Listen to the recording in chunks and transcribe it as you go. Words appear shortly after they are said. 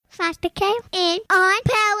foster care and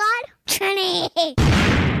unparalleled journey.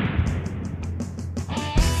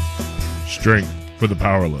 Strength for the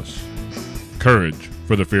powerless, courage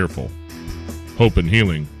for the fearful, hope and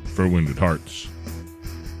healing for wounded hearts.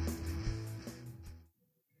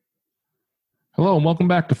 Hello and welcome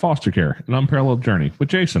back to Foster Care, an Unparalleled Journey with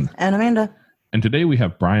Jason. And Amanda. And today we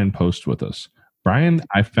have Brian Post with us. Brian,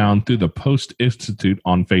 I found through the Post Institute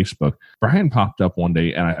on Facebook. Brian popped up one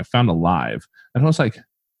day and I found a live. And I was like,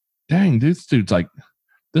 dang, this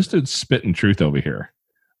dude's spitting truth over here.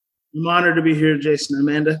 I'm honored to be here, Jason and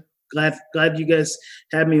Amanda. Glad you guys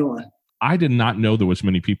had me on. I did not know there was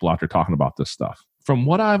many people out there talking about this stuff. From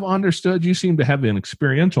what I've understood, you seem to have an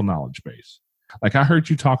experiential knowledge base. Like I heard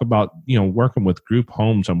you talk about, working with group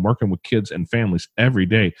homes and working with kids and families every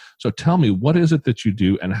day. So tell me, what is it that you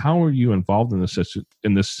do and how are you involved in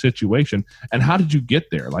this situation and how did you get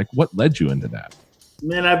there? Like what led you into that?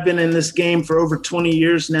 Man, I've been in this game for over 20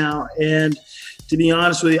 years now. And to be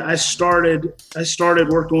honest with you, I started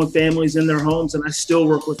working with families in their homes, and I still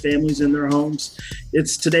work with families in their homes.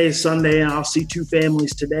 It's today, Sunday, and I'll see 2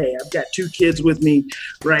 families today. I've got 2 kids with me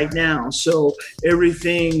right now. So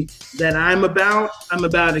everything that I'm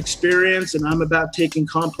about experience, and I'm about taking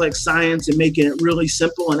complex science and making it really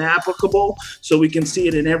simple and applicable so we can see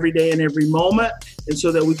it in every day and every moment, and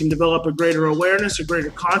so that we can develop a greater awareness, a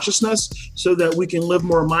greater consciousness, so that we can live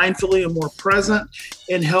more mindfully and more present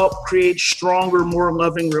and help create stronger, more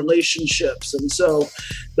loving relationships. And so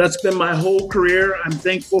that's been my whole career. I'm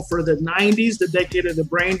thankful for the 90s, the decade of the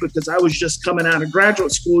brain, because I was just coming out of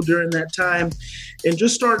graduate school during that time and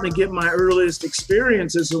just starting to get my earliest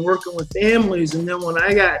experiences and working with families. And then when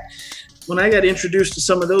I got introduced to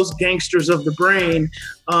some of those gangsters of the brain,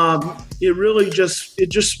 it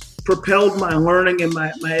just propelled my learning and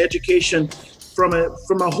my education from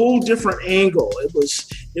a whole different angle.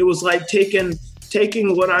 It was like taking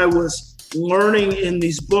what I was learning in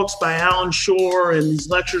these books by Alan Shore and these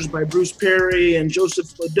lectures by Bruce Perry and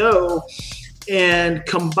Joseph Ledoux and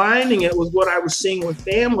combining it with what I was seeing with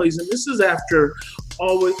families. And this is after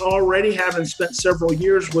already having spent several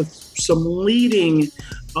years with some leading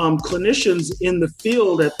clinicians in the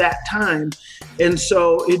field at that time. And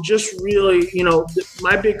so it just really,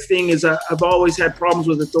 my big thing is I've always had problems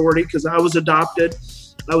with authority because I was adopted.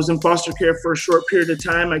 I was in foster care for a short period of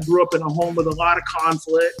time. I grew up in a home with a lot of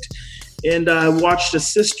conflict. And I watched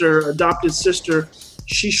adopted sister,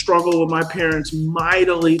 she struggled with my parents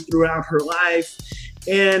mightily throughout her life.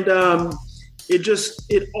 And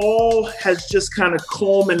it all has just kind of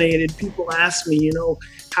culminated. People ask me,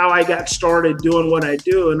 how I got started doing what I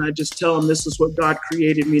do. And I just tell them this is what God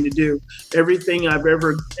created me to do. Everything I've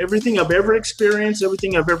ever experienced,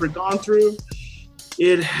 everything I've ever gone through,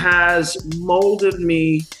 it has molded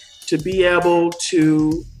me to be able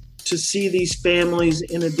to see these families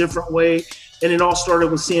in a different way. And it all started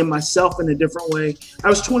with seeing myself in a different way. I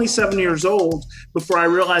was 27 years old before I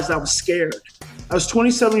realized I was scared. I was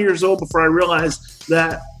 27 years old before I realized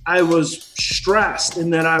that I was stressed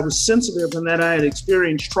and that I was sensitive and that I had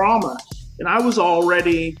experienced trauma. And I had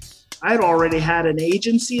already had an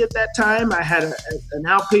agency at that time. I had an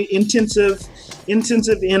outpatient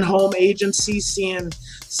intensive in-home agency seeing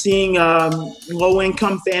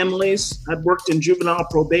low-income families. I'd worked in juvenile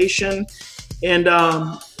probation. And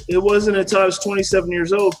it wasn't until I was 27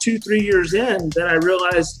 years old, 2-3 years in, that I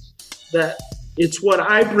realized that it's what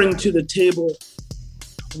I bring to the table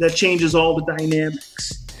that changes all the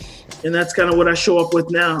dynamics. And that's kind of what I show up with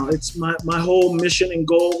now. It's my whole mission and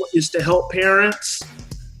goal is to help parents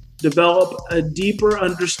develop a deeper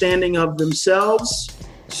understanding of themselves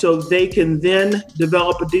so they can then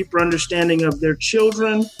develop a deeper understanding of their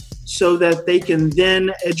children so that they can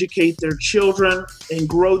then educate their children and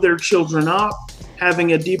grow their children up,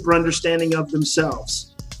 having a deeper understanding of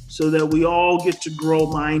themselves so that we all get to grow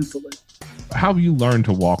mindfully. How have you learned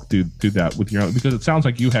to walk through that with your own? Because it sounds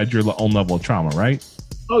like you had your own level of trauma, right?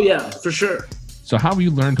 Oh, yeah, for sure. So how have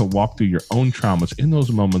you learned to walk through your own traumas in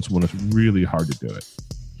those moments when it's really hard to do it?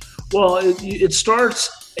 Well, it starts.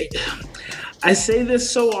 I say this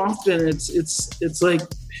so often. It's like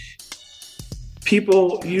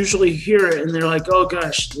people usually hear it and they're like, "Oh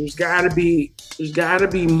gosh, there's got to be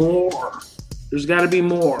more. There's got to be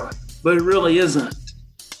more," but it really isn't.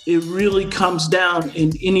 It really comes down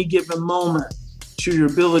in any given moment to your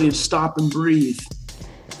ability to stop and breathe.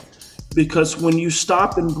 Because when you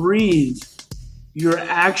stop and breathe, you're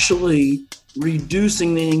actually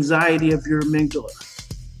reducing the anxiety of your amygdala.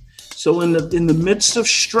 So in the midst of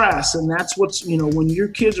stress, and that's what's, when your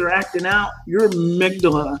kids are acting out, your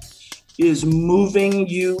amygdala is moving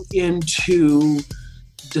you into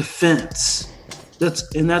defense.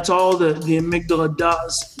 That's all the amygdala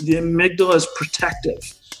does. The amygdala is protective.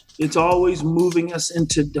 It's always moving us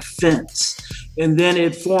into defense. And then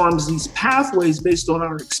it forms these pathways based on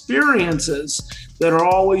our experiences that are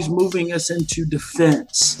always moving us into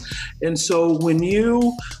defense. And so when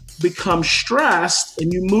you become stressed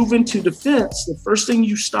and you move into defense, the first thing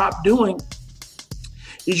you stop doing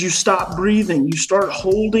is you stop breathing. You start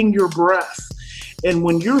holding your breath. And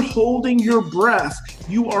when you're holding your breath,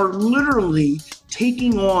 you are literally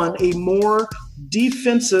taking on a more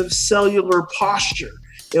defensive cellular posture.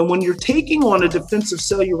 And when you're taking on a defensive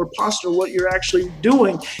cellular posture, what you're actually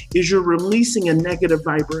doing is you're releasing a negative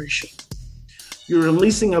vibration. You're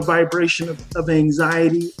releasing a vibration of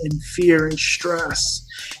anxiety and fear and stress.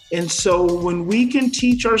 And so when we can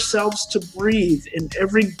teach ourselves to breathe in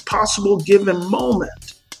every possible given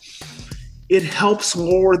moment, it helps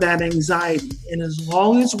lower that anxiety. And as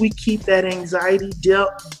long as we keep that anxiety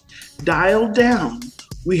dialed down,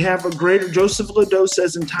 we have a greater, Joseph Ledoux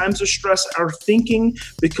says, in times of stress, our thinking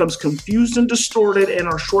becomes confused and distorted and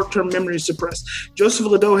our short-term memory is suppressed. Joseph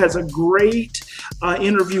Ledoux has a great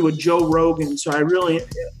interview with Joe Rogan. So I really,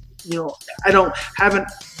 haven't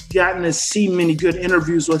gotten to see many good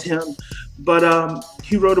interviews with him, but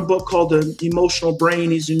he wrote a book called The Emotional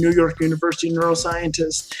Brain. He's a New York University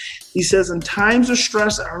neuroscientist. He says, in times of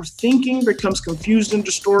stress, our thinking becomes confused and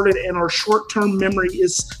distorted and our short-term memory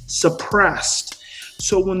is suppressed.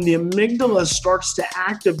 So when the amygdala starts to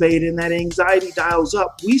activate and that anxiety dials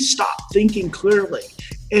up, we stop thinking clearly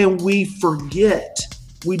and we forget.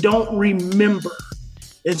 We don't remember.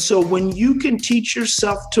 And so when you can teach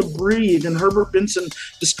yourself to breathe, and Herbert Benson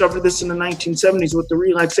discovered this in the 1970s with the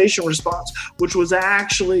relaxation response, which was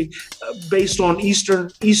actually based on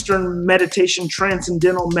Eastern meditation,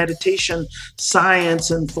 transcendental meditation, science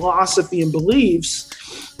and philosophy and beliefs.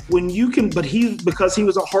 When you can, because he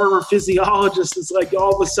was a Harvard physiologist, it's like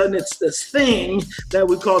all of a sudden it's this thing that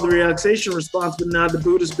we call the relaxation response, but now the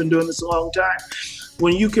Buddha's been doing this a long time.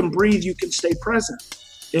 When you can breathe, you can stay present.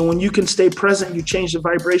 And when you can stay present, you change the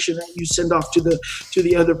vibration that you send off to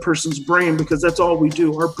the other person's brain, because that's all we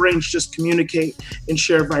do. Our brains just communicate and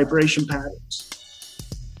share vibration patterns.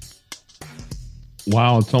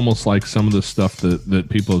 Wow, it's almost like some of the stuff that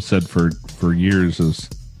people have said for years has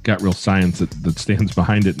got real science that stands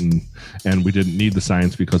behind it, and we didn't need the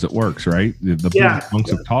science because it works, right? The monks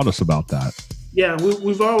have taught us about that. Yeah,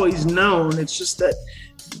 we've always known. It's just that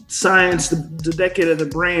science, the decade of the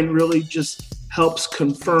brain, really just helps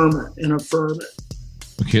confirm it and affirm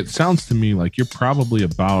it. Okay, it sounds to me like you're probably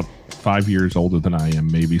about 5 years older than I am,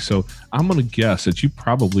 maybe. So I'm going to guess that you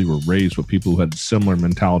probably were raised with people who had similar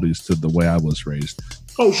mentalities to the way I was raised.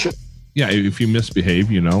 Oh, sure. Yeah, if you misbehave,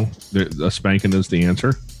 a spanking is the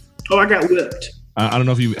answer. Oh, I got whipped. I don't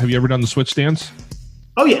know if have you ever done the switch dance?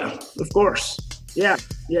 Oh yeah, of course. Yeah.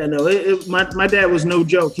 No. My dad was no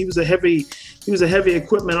joke. He was a heavy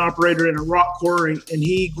equipment operator in a rock quarry, and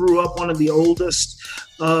he grew up one of the oldest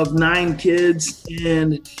of 9 kids,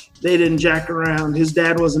 and they didn't jack around. His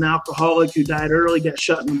dad was an alcoholic who died early, got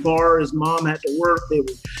shut in a bar. His mom had to work. They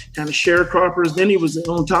were kind of sharecroppers. Then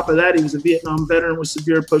on top of that, he was a Vietnam veteran with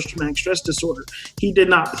severe post-traumatic stress disorder. He did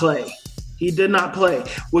not play.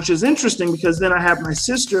 Which is interesting because then I have my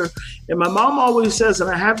sister, and my mom always says, and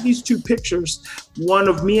I have these 2 pictures, one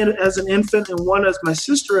of me as an infant and one as my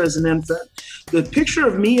sister as an infant. The picture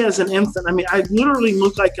of me as an infant, I literally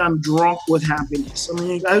look like I'm drunk with happiness.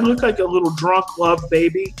 I look like a little drunk love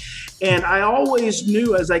baby. And I always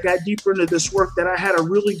knew as I got deeper into this work that I had a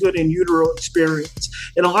really good in utero experience.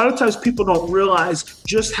 And a lot of times people don't realize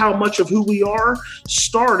just how much of who we are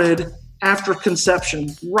started after conception,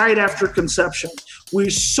 right after conception.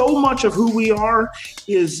 So much of who we are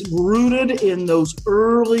is rooted in those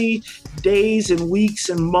early days and weeks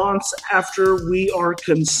and months after we are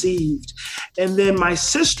conceived. And then my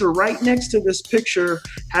sister, right next to this picture,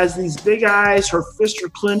 has these big eyes, her fists are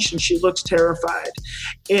clenched, and she looks terrified.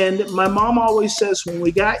 And my mom always says, when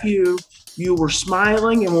we got you, you were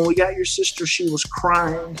smiling, and when we got your sister, she was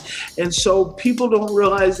crying. And so people don't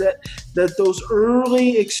realize that those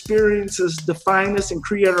early experiences define us and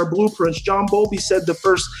create our blueprints. John Bowlby said the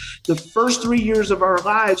first 3 years of our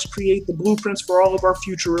lives create the blueprints for all of our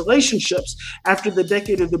future relationships. After the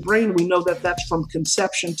decade of the brain, we know that that's from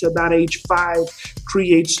conception to about age 5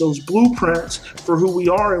 creates those blueprints for who we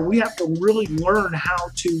are. And we have to really learn how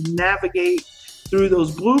to navigate through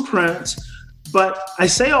those blueprints. But I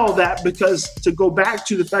say all that because to go back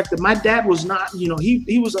to the fact that my dad was not,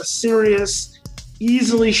 he was a serious,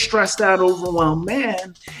 easily stressed out, overwhelmed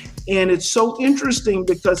man. And it's so interesting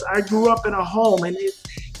because I grew up in a home, and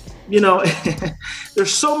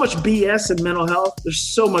there's so much BS in mental health. There's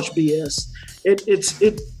so much BS.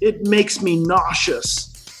 It makes me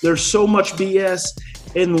nauseous. There's so much BS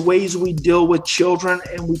in the ways we deal with children,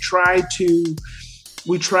 and we try to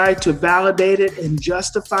validate it and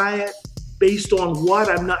justify it based on what,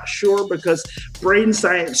 I'm not sure, because brain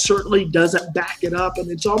science certainly doesn't back it up. And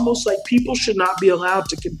it's almost like people should not be allowed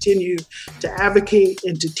to continue to advocate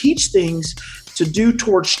and to teach things to do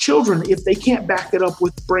towards children if they can't back it up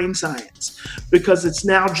with brain science, because it's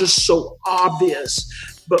now just so obvious.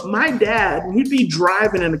 But my dad, we'd be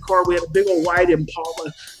driving in a car. We had a big old white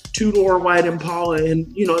Impala, 2-door white Impala. And,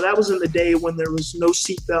 that was in the day when there was no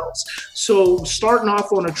seatbelts. So starting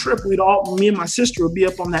off on a trip, me and my sister would be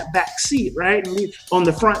up on that back seat, right? And we on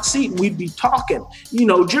the front seat, and we'd be talking,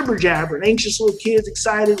 jibber jabber, anxious little kids,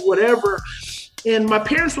 excited, whatever. And my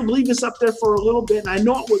parents would leave us up there for a little bit. And I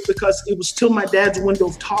know it was because it was till my dad's window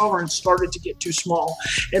of tolerance started to get too small.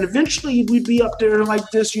 And eventually we'd be up there like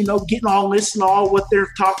this, getting all this and all what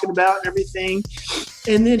they're talking about and everything.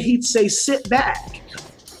 And then he'd say, sit back.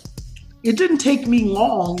 It didn't take me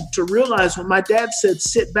long to realize when my dad said,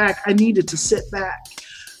 sit back, I needed to sit back.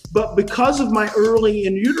 But because of my early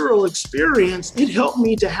in utero experience, it helped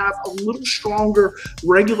me to have a little stronger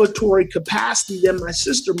regulatory capacity than my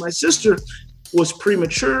sister. My sister was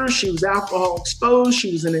premature. She was alcohol exposed.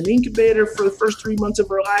 She was in an incubator for the first 3 months of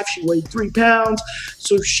her life. She weighed 3 pounds.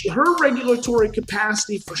 So her regulatory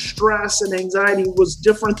capacity for stress and anxiety was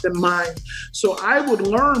different than mine. So I would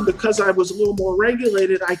learn, because I was a little more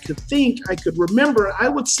regulated, I could think, I could remember, I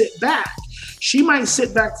would sit back. She might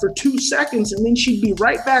sit back for 2 seconds and then she'd be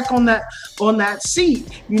right back on that seat,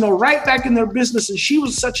 right back in their business. And she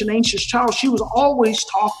was such an anxious child. She was always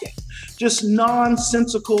talking, just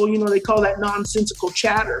nonsensical, they call that nonsensical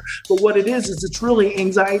chatter. But what it is it's really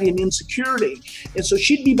anxiety and insecurity. And so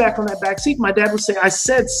she'd be back on that back seat. My dad would say, I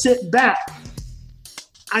said, sit back.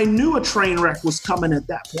 I knew a train wreck was coming at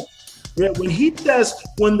that point. Yeah, when he says,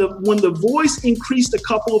 when the voice increased a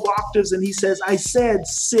couple of octaves and he says, I said,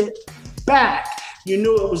 sit back, you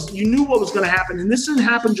knew what was going to happen. And this didn't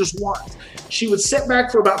happen just once. She would sit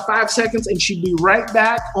back for about 5 seconds and she'd be right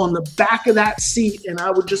back on the back of that seat. And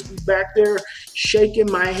I would just be back there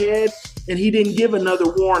shaking my head. And he didn't give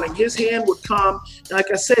another warning. His hand would come. And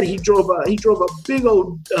like I said, he drove a big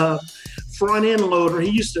old front end loader.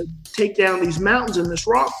 He used to take down these mountains in this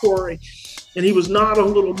rock quarry. And he was not a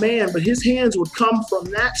little man, but his hands would come from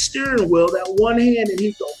that steering wheel, that one hand, and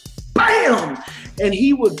he'd go, bam! And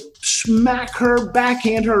he would smack her,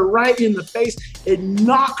 backhand her right in the face and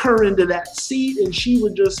knock her into that seat. And she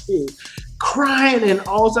would just be crying. And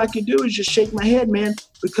all I could do is just shake my head, man,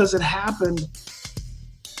 because it happened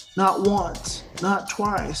not once, not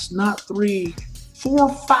twice, not 3, 4,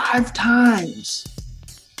 5 times.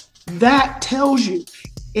 That tells you.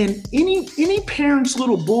 And any parent's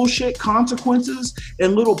little bullshit consequences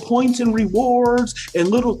and little points and rewards and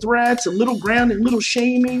little threats and little ground and little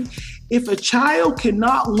shaming, if a child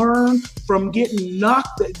cannot learn from getting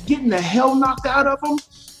the hell knocked out of them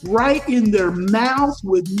right in their mouth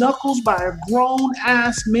with knuckles by a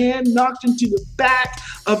grown-ass man knocked into the back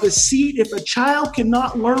of a seat, if a child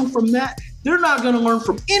cannot learn from that, they're not going to learn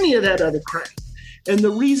from any of that other crap. And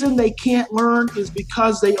the reason they can't learn is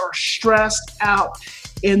because they are stressed out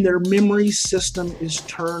and their memory system is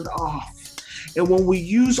turned off. And when we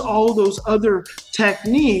use all those other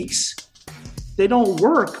techniques, they don't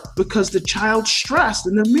work because the child's stressed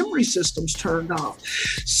and their memory system's turned off.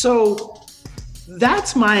 So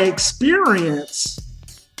that's my experience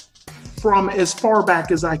from as far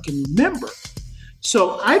back as I can remember.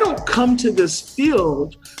 So I don't come to this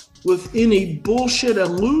field with any bullshit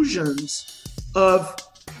illusions of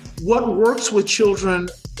what works with children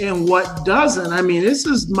and what doesn't. I mean, this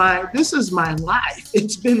is my life.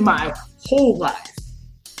 It's been my whole life.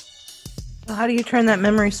 How do you turn that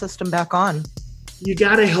memory system back on? You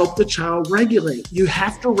got to help the child regulate. You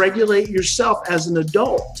have to regulate yourself as an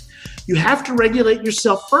adult. You have to regulate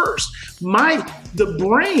yourself first. The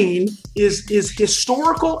brain is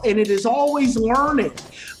historical and it is always learning.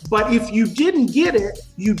 But if you didn't get it,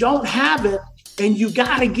 you don't have it. And you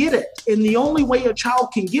got to get it. And the only way a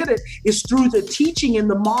child can get it is through the teaching and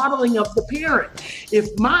the modeling of the parent. If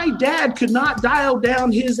my dad could not dial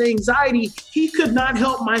down his anxiety, he could not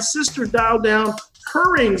help my sister dial down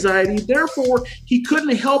her anxiety. Therefore, he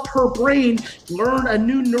couldn't help her brain learn a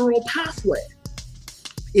new neural pathway.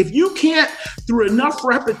 If you can't, through enough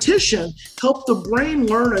repetition, help the brain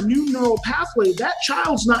learn a new neural pathway, that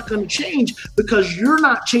child's not going to change because you're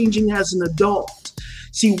not changing as an adult.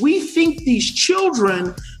 See, we think these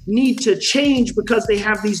children need to change because they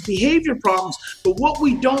have these behavior problems. But what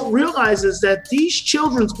we don't realize is that these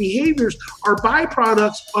children's behaviors are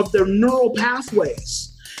byproducts of their neural pathways.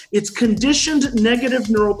 It's conditioned negative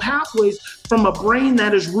neural pathways from a brain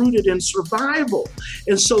that is rooted in survival.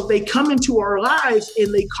 And so they come into our lives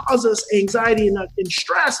and they cause us anxiety and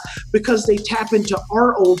stress because they tap into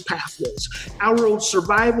our old pathways, our old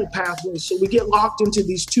survival pathways. So we get locked into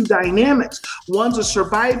these two dynamics. One's a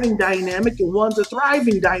surviving dynamic and one's a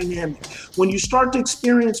thriving dynamic. When you start to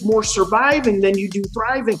experience more surviving than you do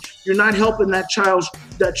thriving, you're not helping that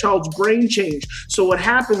child's brain change. So what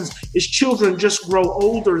happens is children just grow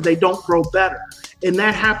older, they don't grow better. And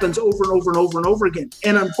that happens over and over and over and over again.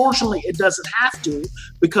 And unfortunately, it doesn't have to,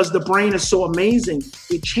 because the brain is so amazing.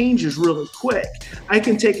 It changes really quick. I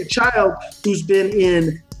can take a child who's been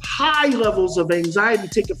in high levels of anxiety,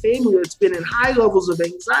 take a family that's been in high levels of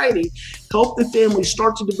anxiety, help the family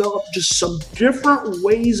start to develop just some different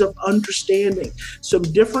ways of understanding, some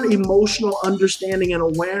different emotional understanding and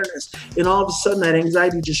awareness. And all of a sudden, that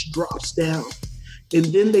anxiety just drops down. And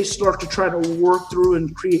then they start to try to work through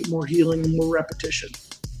and create more healing and more repetition.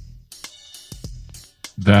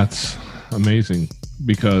 That's amazing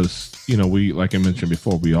because, we, like I mentioned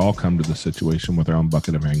before, we all come to the situation with our own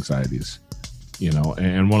bucket of anxieties,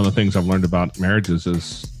 and one of the things I've learned about marriages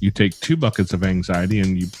is you take two buckets of anxiety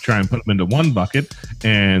and you try and put them into one bucket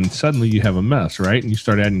and suddenly you have a mess, right? And you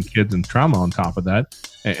start adding kids and trauma on top of that,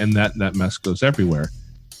 and that mess goes everywhere.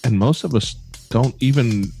 And most of us don't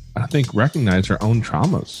even, I think, recognize our own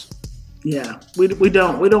traumas. Yeah, we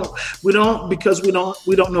don't because we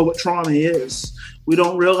don't know what trauma is. We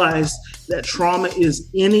don't realize that trauma is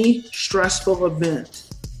any stressful event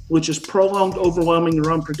which is prolonged, overwhelming,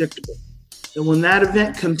 or unpredictable. And when that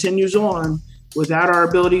event continues on without our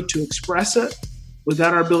ability to express it,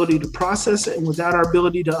 without our ability to process it, and without our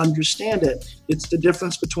ability to understand it, it's the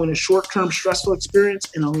difference between a short-term stressful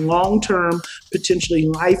experience and a long-term, potentially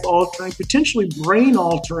life-altering, potentially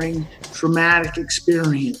brain-altering traumatic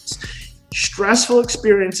experience. Stressful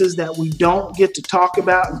experiences that we don't get to talk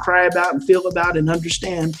about and cry about and feel about and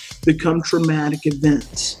understand become traumatic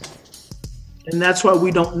events. And that's why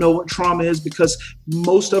we don't know what trauma is, because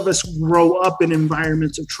most of us grow up in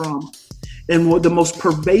environments of trauma. And what the most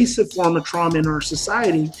pervasive form of trauma in our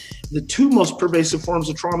society, the two most pervasive forms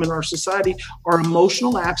of trauma in our society are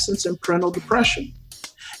emotional absence and parental depression.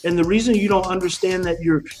 And the reason you don't understand that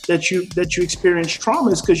you experience trauma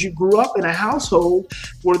is because you grew up in a household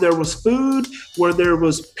where there was food, where there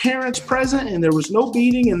was parents present, and there was no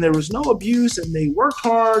beating, and there was no abuse, and they worked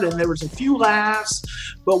hard, and there was a few laughs.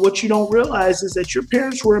 But what you don't realize is that your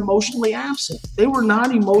parents were emotionally absent. They were not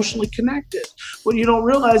emotionally connected. What you don't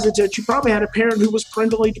realize is that you probably had a parent who was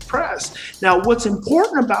parentally depressed. Now, what's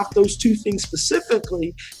important about those two things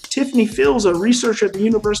specifically, Tiffany Fields, a researcher at the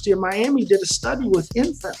University of Miami, did a study with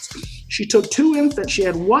infants. She took two infants. She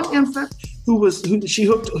had one infant she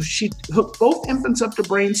hooked both infants up to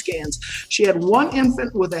brain scans. She had one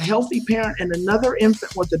infant with a healthy parent and another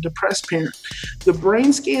infant with a depressed parent. The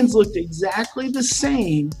brain scans looked exactly the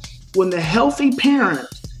same when the healthy parent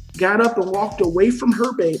got up and walked away from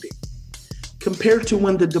her baby compared to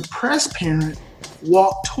when the depressed parent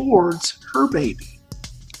walked towards her baby.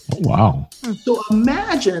 Wow. So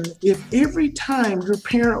imagine if every time your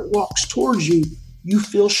parent walks towards you, you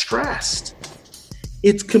feel stressed.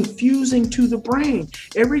 It's confusing to the brain.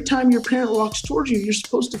 Every time your parent walks towards you, you're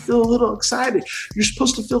supposed to feel a little excited. You're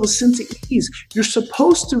supposed to feel a sense of ease. You're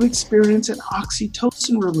supposed to experience an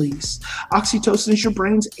oxytocin release. Oxytocin is your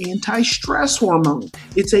brain's anti-stress hormone.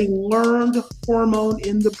 It's a learned hormone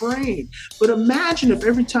in the brain. But imagine if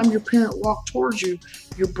every time your parent walked towards you,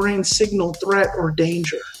 your brain signaled threat or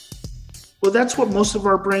danger. Well, that's what most of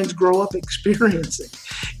our brains grow up experiencing.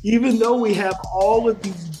 Even though we have all of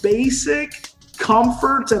these basic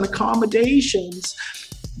comforts and accommodations,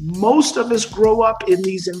 most of us grow up in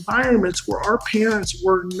these environments where our parents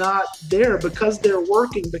were not there because they're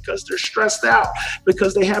working, because they're stressed out,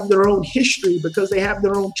 because they have their own history, because they have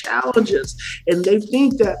their own challenges. And they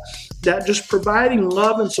think that just providing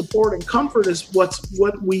love and support and comfort is what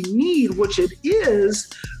we need, which it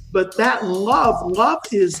is. But that love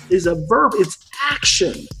is a verb. It's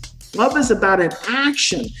action. Love is about an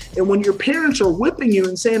action. And when your parents are whipping you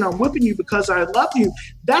and saying, I'm whipping you because I love you,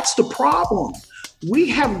 that's the problem. We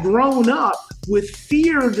have grown up with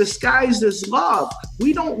fear disguised as love.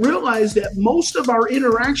 We don't realize that most of our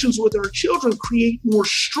interactions with our children create more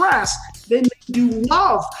stress than they do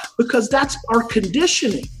love, because that's our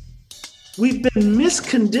conditioning. We've been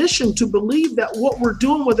misconditioned to believe that what we're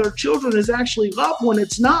doing with our children is actually love when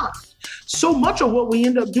it's not. So much of what we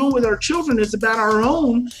end up doing with our children is about our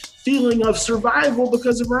own feeling of survival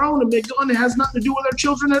because of our own, and it has nothing to do with our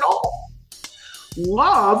children at all.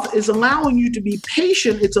 Love is allowing you to be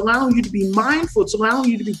patient. It's allowing you to be mindful. It's allowing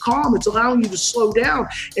you to be calm. It's allowing you to slow down.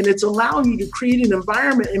 And it's allowing you to create an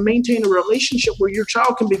environment and maintain a relationship where your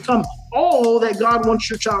child can become all that God wants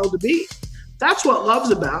your child to be. That's what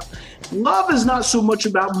love's about. Love is not so much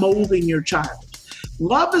about molding your child.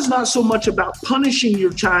 Love is not so much about punishing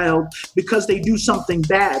your child because they do something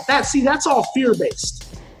bad. That's all fear-based.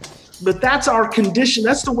 But that's our condition.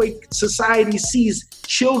 That's the way society sees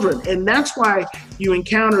children. And that's why you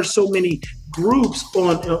encounter so many groups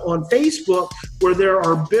on Facebook where there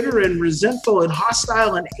are bitter and resentful and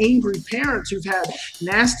hostile and angry parents who've had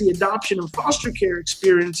nasty adoption and foster care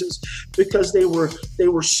experiences because they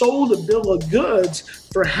were sold a bill of goods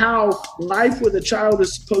for how life with a child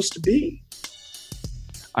is supposed to be.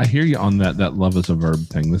 I hear you on that love is a verb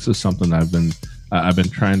thing. This is something I've been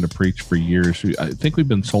trying to preach for years. I think we've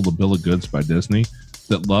been sold a bill of goods by Disney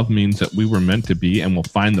that love means that we were meant to be and we'll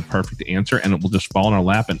find the perfect answer and it will just fall in our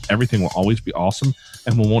lap and everything will always be awesome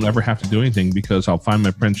and we won't ever have to do anything because I'll find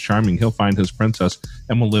my Prince Charming, he'll find his princess,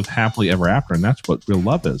 and we'll live happily ever after. And that's what real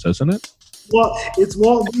love is, isn't it? Well, it's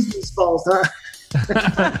Walt Disney's fault, huh?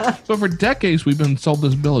 But for decades, we've been sold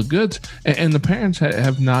this bill of goods, and the parents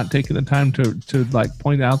have not taken the time to like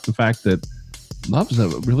point out the fact that love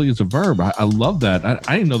really is a verb. I love that.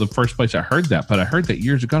 I didn't know the first place I heard that, but I heard that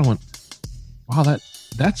years ago and I went, wow,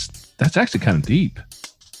 that's actually kind of deep.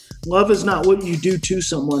 Love is not what you do to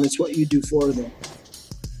someone, it's what you do for them.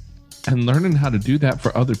 And learning how to do that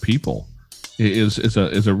for other people is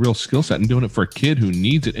a real skill set, and doing it for a kid who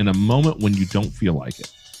needs it in a moment when you don't feel like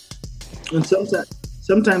it. And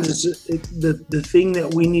sometimes it's the thing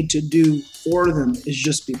that we need to do for them is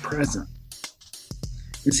just be present.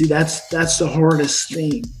 And see, that's the hardest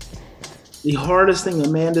thing. The hardest thing,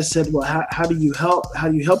 Amanda said, well, how do you help? How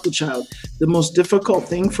do you help the child? The most difficult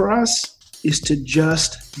thing for us is to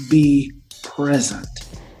just be present.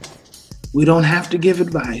 We don't have to give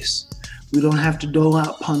advice. We don't have to dole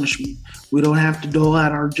out punishment. We don't have to dole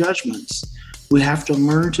out our judgments. We have to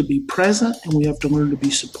learn to be present, and we have to learn to be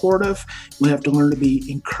supportive. We have to learn to be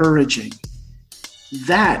encouraging.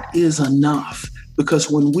 That is enough, because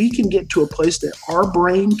when we can get to a place that our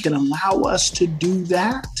brain can allow us to do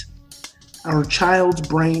that, our child's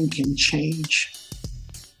brain can change.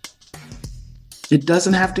 It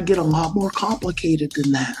doesn't have to get a lot more complicated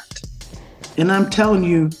than that. And I'm telling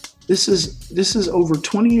you, this is over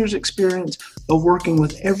 20 years experience of working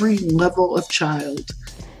with every level of child,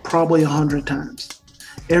 probably 100 times.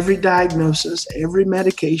 Every diagnosis, every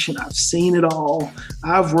medication, I've seen it all.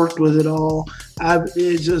 I've worked with it all.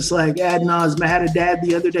 It's just like ad nauseum. I had a dad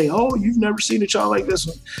the other day, oh, you've never seen a child like this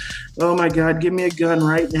one. Oh my God, give me a gun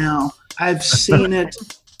right now. I've seen it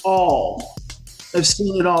all. I've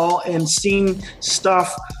seen it all and seen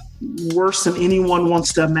stuff worse than anyone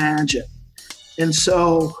wants to imagine. And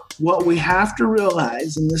so what we have to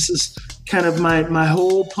realize, and this is kind of my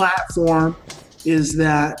whole platform, is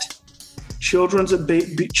that children's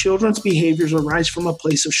behaviors arise from a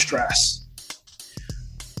place of stress.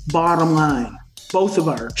 Bottom line, both of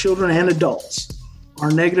our children and adults, our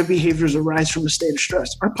negative behaviors arise from a state of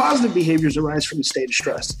stress. Our positive behaviors arise from a state of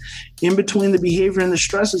stress. In between the behavior and the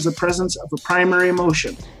stress is the presence of a primary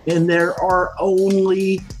emotion, and there are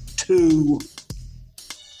only two: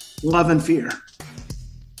 love and fear.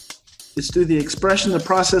 It's through the expression, the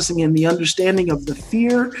processing, and the understanding of the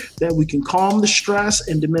fear that we can calm the stress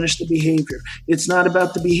and diminish the behavior. It's not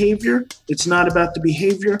about the behavior. It's not about the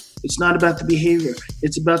behavior. It's not about the behavior.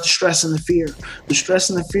 It's about the stress and the fear. The stress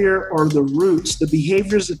and the fear are the roots. The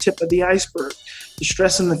behavior is the tip of the iceberg. The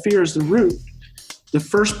stress and the fear is the root. The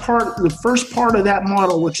first part of that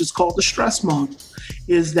model, which is called the stress model,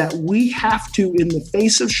 is that we have to, in the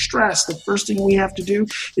face of stress, the first thing we have to do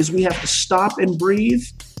is we have to stop and breathe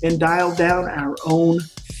and dial down our own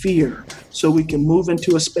fear so we can move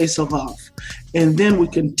into a space of love. And then we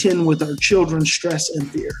can tend with our children's stress and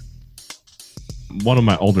fear. One of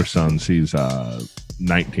my older sons, he's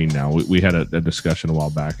 19 now. We had a discussion a while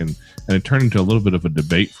back, and it turned into a little bit of a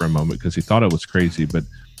debate for a moment because he thought it was crazy, but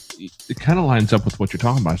it kind of lines up with what you're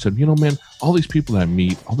talking about. I said, man, all these people that I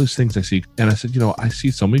meet, all these things I see. And I said, I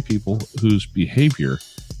see so many people whose behavior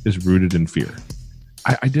is rooted in fear.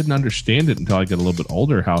 I didn't understand it until I got a little bit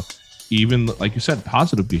older, how even, like you said,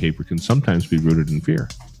 positive behavior can sometimes be rooted in fear.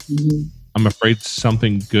 Mm-hmm. I'm afraid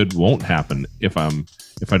something good won't happen if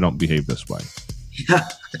I don't behave this way. Yeah,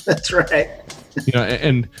 that's right.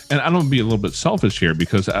 And I don't want to be a little bit selfish here,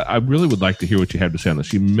 because I really would like to hear what you have to say on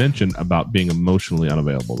this. You mentioned about being emotionally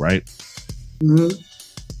unavailable, right? Mm-hmm.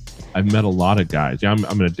 I've met a lot of guys. Yeah,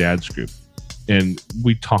 I'm in a dad's group, and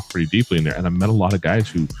we talk pretty deeply in there. And I've met a lot of guys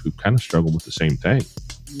who kind of struggle with the same thing.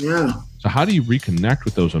 Yeah. So how do you reconnect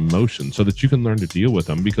with those emotions so that you can learn to deal with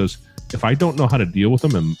them? Because if I don't know how to deal with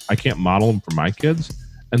them, and I can't model them for my kids,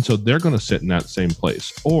 and so they're going to sit in that same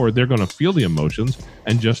place, or they're going to feel the emotions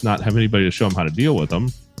and just not have anybody to show them how to deal with them.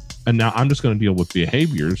 And now I'm just going to deal with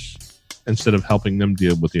behaviors instead of helping them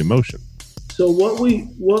deal with the emotion. So what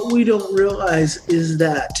we don't realize is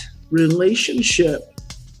that relationship,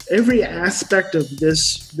 every aspect of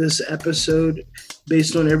this episode,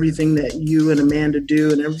 based on everything that you and Amanda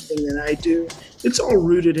do and everything that I do, it's all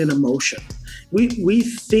rooted in emotion. We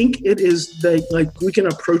think it is like we can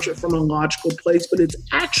approach it from a logical place, but it's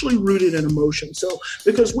actually rooted in emotion. So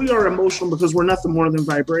because we are emotional, because we're nothing more than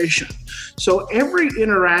vibration. So every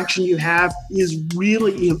interaction you have is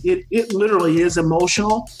really, it literally is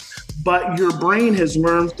emotional, but your brain has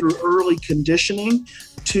learned through early conditioning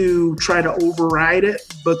to try to override it.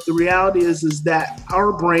 But the reality is that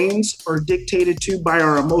our brains are dictated to by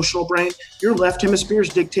our emotional brain. Your left hemisphere is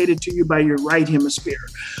dictated to you by your right hemisphere.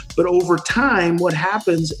 But over time, what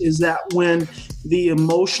happens is that when the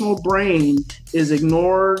emotional brain is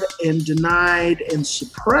ignored and denied and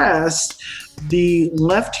suppressed, the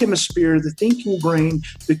left hemisphere, the thinking brain,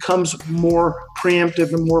 becomes more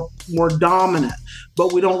preemptive and more dominant.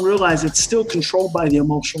 But we don't realize it's still controlled by the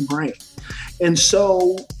emotional brain. And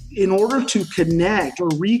so in order to connect or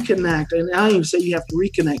reconnect, and I don't even say you have to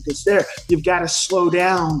reconnect, it's there. You've got to slow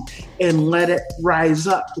down and let it rise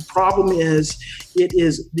up. The problem is,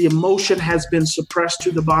 the emotion has been suppressed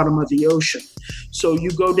to the bottom of the ocean. So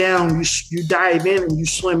you go down, you dive in and you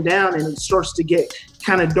swim down, and it starts to get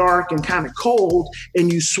kind of dark and kind of cold,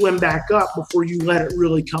 and you swim back up before you let it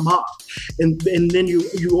really come up. And then you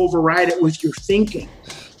override it with your thinking.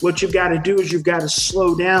 What you've got to do is you've got to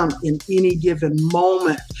slow down in any given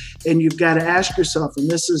moment, and you've got to ask yourself, and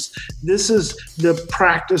this is the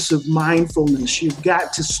practice of mindfulness. You've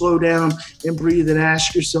got to slow down and breathe and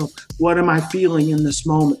ask yourself, what am I feeling in this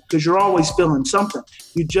moment? Because you're always feeling something.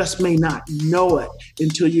 You just may not know it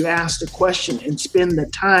until you ask the question and spend the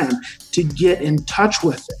time to get in touch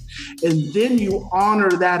with it. And then you honor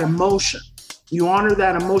that emotion. You honor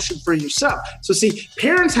that emotion for yourself. So see,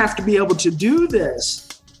 parents have to be able to do this.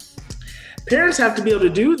 Parents have to be able to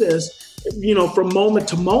do this, from moment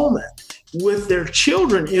to moment with their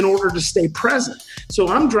children in order to stay present. So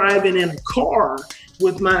I'm driving in a car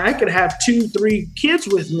I could have 2-3 kids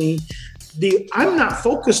with me. I'm not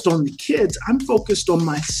focused on the kids. I'm focused on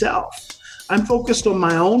myself. I'm focused on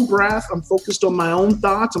my own breath. I'm focused on my own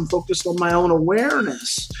thoughts. I'm focused on my own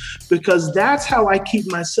awareness, because that's how I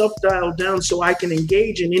keep myself dialed down so I can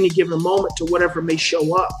engage in any given moment to whatever may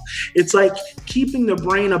show up. It's like keeping the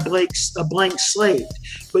brain a blank slate,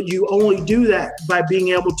 but you only do that by being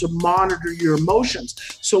able to monitor your emotions.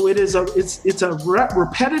 So it's a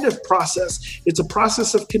repetitive process. It's a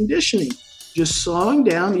process of conditioning, just slowing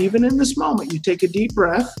down. Even in this moment, you take a deep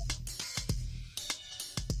breath,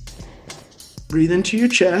 breathe into your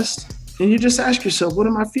chest, and you just ask yourself, what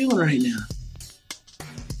am I feeling right now?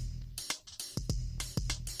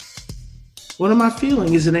 What am I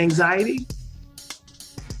feeling? Is it anxiety?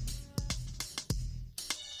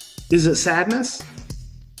 Is it sadness?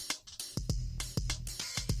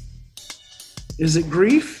 Is it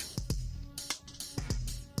grief?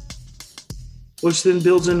 Which then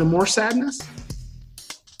builds into more sadness?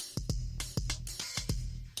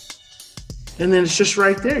 And then it's just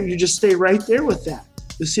right there. You just stay right there with that.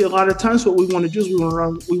 You see, a lot of times what we want to do is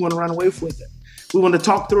we want to run away with it. We want to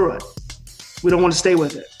talk through it. We don't want to stay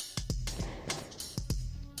with it.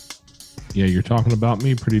 Yeah, you're talking about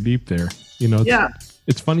me pretty deep there.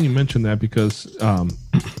 It's funny you mentioned that, because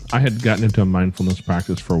I had gotten into a mindfulness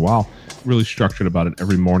practice for a while, really structured about it.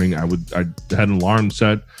 Every morning I had an alarm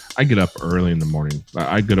set. I get up early in the morning.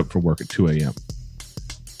 I get up for work at 2 a.m.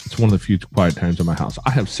 It's one of the few quiet times in my house. I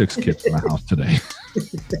have 6 kids in my house today.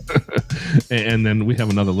 And then we have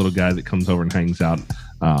another little guy that comes over and hangs out,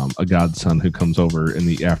 a godson who comes over in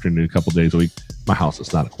the afternoon a couple days a week. My house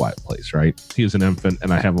is not a quiet place, right? He is an infant,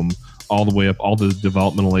 and I have him all the way up, all the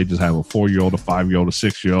developmental ages. I have a 4-year-old, a 5-year-old, a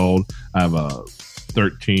 6-year-old. I have a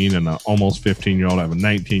 13 and an almost 15-year-old. I have a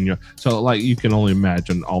 19-year-old. So you can only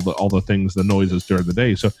imagine all the things, the noises during the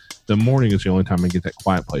day. So the morning is the only time I get that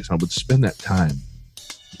quiet place. I would spend that time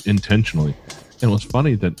intentionally. And it was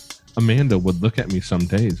funny that Amanda would look at me some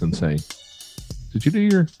days and say, did you do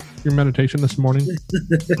your meditation this morning?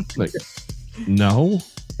 Like, no.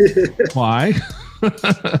 Why?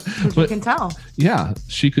 But you can tell. Yeah,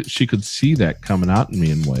 she could see that coming out in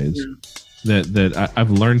me in ways. that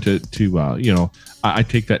I've learned to I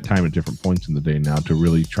take that time at different points in the day now to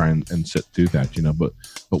really try and sit through that,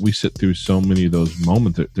 but we sit through so many of those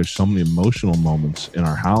moments. There's so many emotional moments in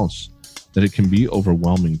our house that it can be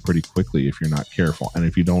overwhelming pretty quickly if you're not careful. And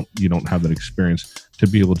if you don't have that experience to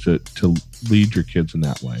be able to lead your kids in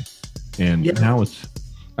that way. And now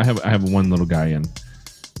I have one little guy in.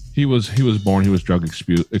 He was born. He was drug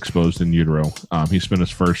exposed in utero. He spent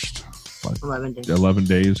his first 11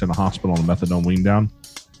 days in a hospital on a methadone wean down.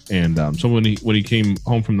 And so when he came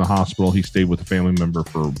home from the hospital, he stayed with a family member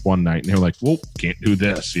for one night, and they were like, "Well, can't do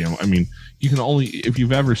this." I mean, you can only, if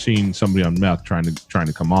you've ever seen somebody on meth trying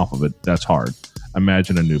to come off of it, that's hard.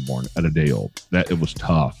 Imagine a newborn at a day old. That it was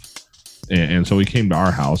tough. And so he came to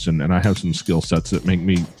our house, and I have some skill sets that make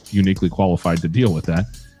me uniquely qualified to deal with that.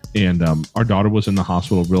 And our daughter was in the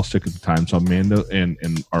hospital real sick at the time. So Amanda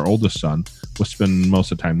and our oldest son was spending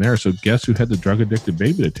most of the time there. So guess who had the drug addicted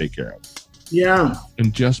baby to take care of? Yeah.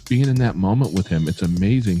 And just being in that moment with him, it's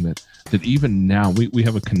amazing that even now we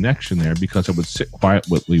have a connection there because I would sit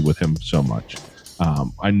quietly with him so much.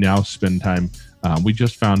 I now spend time. We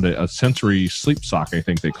just found a sensory sleep sock, I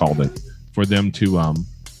think they called it, for them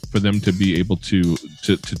to be able to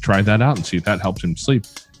try that out and see if that helps him sleep.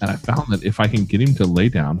 And I found that if I can get him to lay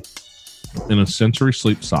down in a sensory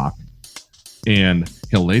sleep sock, and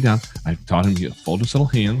he'll lay down. I taught him to fold his little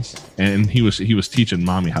hands, and he was teaching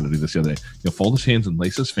mommy how to do this the other day. He'll fold his hands and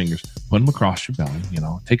lace his fingers, put them across your belly.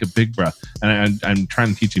 Take a big breath. And I'm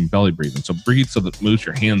trying to teach him belly breathing. So breathe so that it moves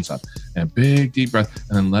your hands up, and a big deep breath,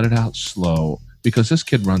 and then let it out slow. Because this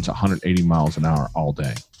kid runs 180 miles an hour all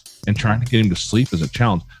day, and trying to get him to sleep is a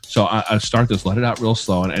challenge. So I start this, let it out real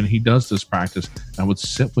slow, and he does this practice. I would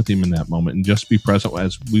sit with him in that moment and just be present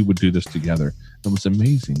as we would do this together. It was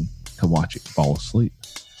amazing to watch it fall asleep,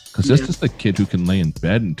 because this is the kid who can lay in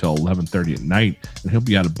bed until 11:30 at night, and he'll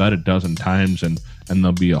be out of bed a dozen times, and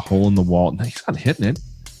there'll be a hole in the wall. No, he's not hitting it.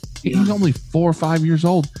 He's only 4 or 5 years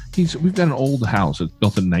old. We've got an old house. It's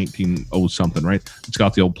built in 1900 something, right? It's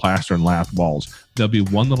got the old plaster and lath walls. There'll be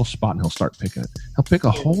one little spot, and he'll start picking it. He'll pick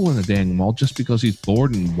a hole in the dang wall just because he's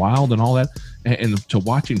bored and wild and all that. And to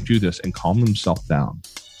watch him do this and calm himself down.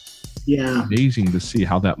 Yeah, amazing to see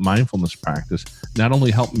how that mindfulness practice not only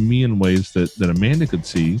helped me in ways that Amanda could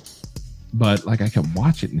see, but like I can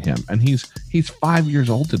watch it in him. And he's 5 years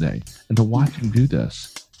old today, and to watch him do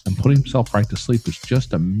this and put himself right to sleep is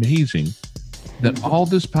just amazing. That all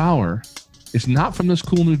this power is not from this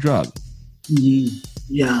cool new drug,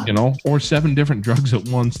 or 7 different drugs at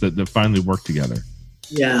once that finally work together.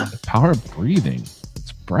 Yeah, the power of breathing,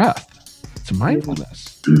 it's breath, it's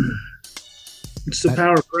mindfulness. It's the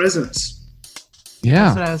power of presence. Yeah.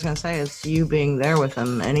 That's what I was going to say. It's you being there with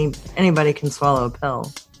him. Anybody can swallow a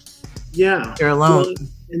pill. Yeah. You're alone. Well,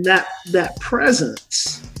 and that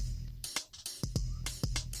presence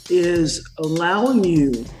is allowing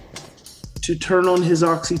you to turn on his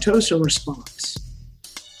oxytocin response.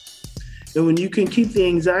 And when you can keep the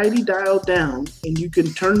anxiety dialed down and you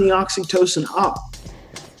can turn the oxytocin up,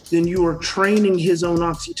 then you are training his own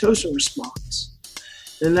oxytocin response.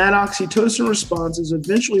 And that oxytocin response is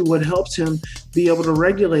eventually what helps him be able to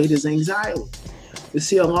regulate his anxiety. You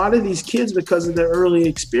see, a lot of these kids, because of their early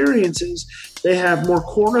experiences, they have more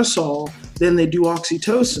cortisol than they do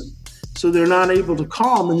oxytocin. So they're not able to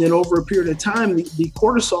calm. And then over a period of time, the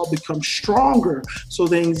cortisol becomes stronger. So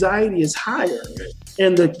the anxiety is higher.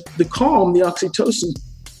 And the calm, the oxytocin,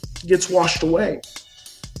 gets washed away.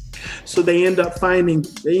 So they end up finding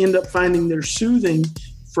their soothing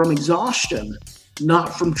from exhaustion,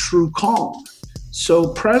 not from true calm. So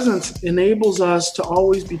presence enables us to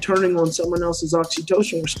always be turning on someone else's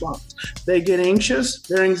oxytocin response. They get anxious,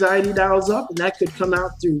 their anxiety dials up, and that could come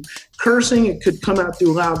out through cursing. It could come out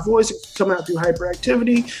through loud voice. It could come out through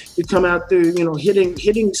hyperactivity. It could come out through,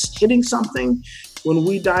 hitting something. When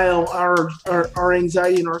we dial our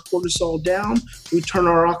anxiety and our cortisol down, we turn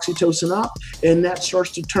our oxytocin up, and that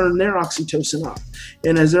starts to turn their oxytocin up.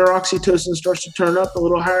 And as their oxytocin starts to turn up a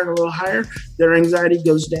little higher, their anxiety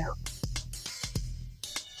goes down.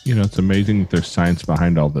 It's amazing that there's science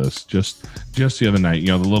behind all this. Just the other night,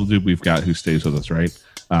 the little dude we've got who stays with us, right?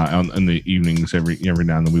 In the evenings, every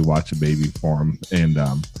now and then we watch a baby for him, and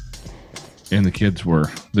the kids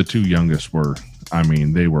the 2 youngest were,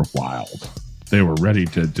 they were wild. They were ready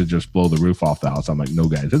to just blow the roof off the house. I'm like, no,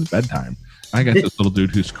 guys, it's bedtime. I got this little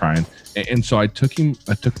dude who's crying. And so I took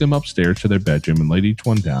them upstairs to their bedroom and laid each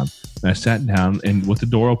one down. And I sat down and with the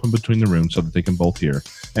door open between the rooms so that they can both hear.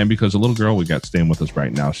 And because the little girl we got staying with us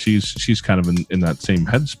right now, she's kind of in that same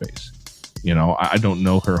headspace. I don't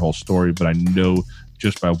know her whole story, but I know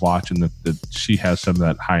just by watching that she has some of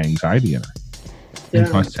that high anxiety in her. And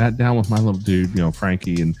so I sat down with my little dude,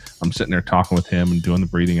 Frankie, and I'm sitting there talking with him and doing the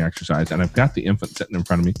breathing exercise. And I've got the infant sitting in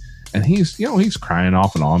front of me, and he's crying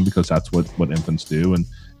off and on because that's what infants do. And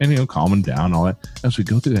calming down and all that. As we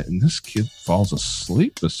go through that, and this kid falls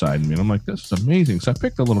asleep beside me. And I'm like, this is amazing. So I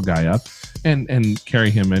pick the little guy up and carry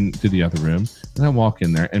him into the other room. And I walk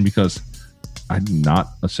in there, and because I'm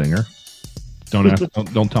not a singer,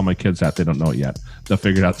 don't tell my kids that. They don't know it yet. They'll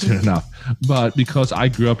figure it out soon enough. But because I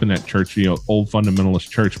grew up in that church, old fundamentalist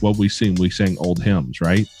church, what we sang old hymns,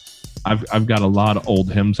 right? I've got a lot of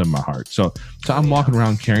old hymns in my heart. So I'm walking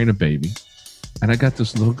around carrying a baby. And I got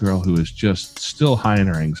this little girl who is just still high in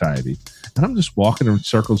her anxiety. And I'm just walking in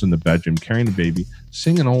circles in the bedroom, carrying a baby,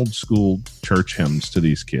 singing old school church hymns to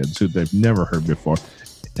these kids who they've never heard before.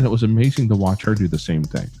 And it was amazing to watch her do the same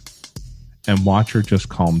thing and watch her just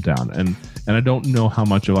calm down. And I don't know how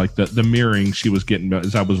much of like the mirroring she was getting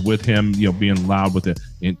as I was with him, being loud with it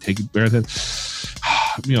and taking breath in,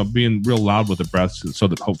 being real loud with the breath so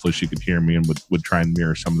that hopefully she could hear me and would try and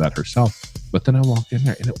mirror some of that herself. But then I walked in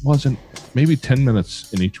there, and it wasn't maybe 10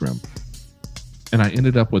 minutes in each room. And I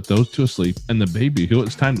ended up with those two asleep, and the baby, who it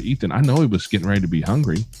was time to eat, and I know he was getting ready to be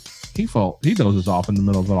hungry. He dozes off in the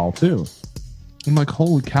middle of it all too. I'm like,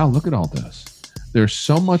 holy cow, look at all this. There's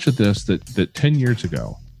so much of this that 10 years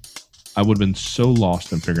ago, I would have been so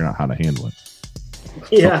lost in figuring out how to handle it.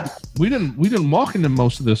 Yeah. So we didn't walk into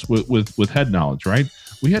most of this with head knowledge, right?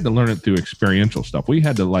 We had to learn it through experiential stuff. We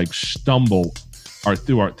had to like stumble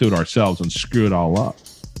through it ourselves and screw it all up.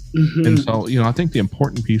 Mm-hmm. And so, I think the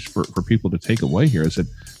important piece for people to take away here is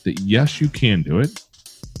that yes, you can do it.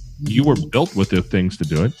 You were built with the things to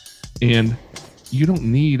do it, and you don't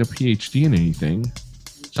need a PhD in anything.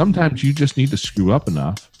 Sometimes you just need to screw up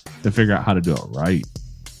enough to figure out how to do it right.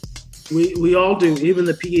 We all do. Even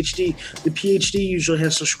the PhD. The PhD usually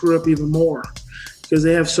has to screw up even more because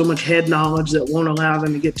they have so much head knowledge that won't allow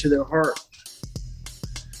them to get to their heart.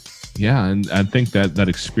 Yeah, and I think that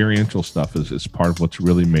experiential stuff is part of what's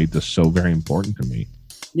really made this so very important to me.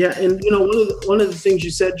 Yeah, and one of the things you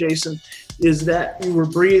said, Jason, is that you were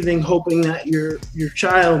breathing, hoping that your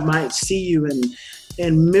child might see you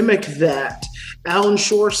and mimic that. Alan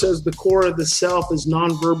Shore says the core of the self is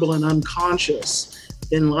nonverbal and unconscious,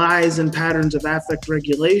 and lies and patterns of affect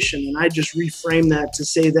regulation. And I just reframe that to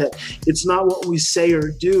say that it's not what we say or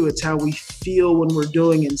do, it's how we feel when we're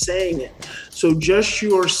doing and saying it. So just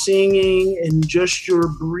your singing and just your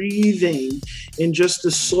breathing and just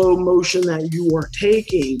the slow motion that you are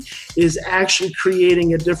taking is actually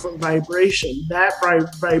creating a different vibration. That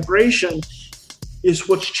vibration is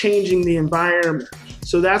what's changing the environment.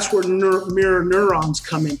 So that's where mirror neurons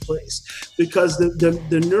come in place, because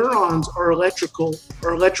the neurons are electrical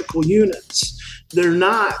units. They're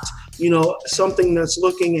not, something that's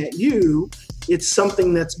looking at you. It's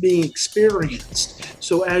something that's being experienced.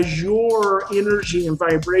 So as your energy and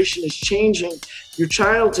vibration is changing, your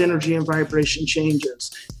child's energy and vibration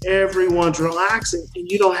changes. Everyone's relaxing,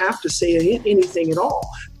 and you don't have to say anything at all.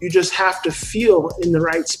 You just have to feel in the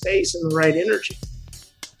right space and the right energy.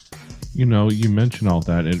 You mentioned all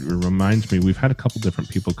that. It reminds me, we've had a couple different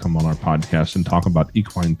people come on our podcast and talk about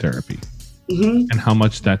equine therapy, mm-hmm. and how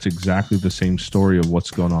much that's exactly the same story of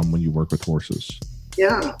what's going on when you work with horses.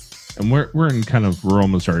 Yeah. And we're in kind of rural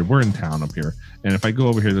Missouri. We're in town up here. And if I go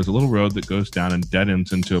over here, there's a little road that goes down and dead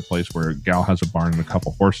ends into a place where a gal has a barn and a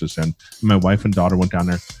couple horses in. And my wife and daughter went down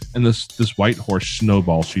there, and this white horse,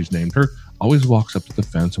 Snowball, she's named her, always walks up to the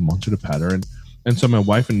fence and wants her to pet her. And so my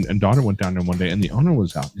wife and daughter went down there one day, and the owner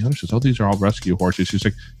was out. The owner says, "Oh, these are all rescue horses." She's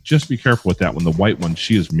like, "Just be careful with that one. The white one,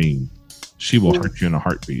 she is mean. She will hurt you in a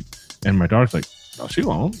heartbeat." And my daughter's like, "No, she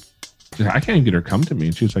won't. She's like, I can't get her to come to me."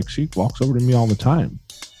 And she's like, "She walks over to me all the time."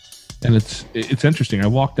 And it's interesting. I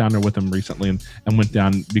walked down there with them recently and went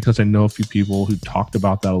down because I know a few people who talked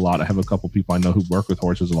about that a lot. I have a couple people I know who work with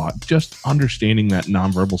horses a lot, just understanding that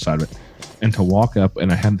nonverbal side of it. And to walk up,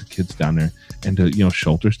 and I had the kids down there, and to,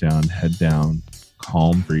 shoulders down, head down,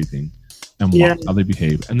 calm breathing, and watch how they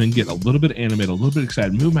behave, and then get a little bit animated, a little bit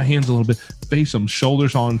excited, move my hands a little bit, face them,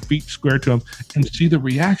 shoulders on, feet square to them, and see the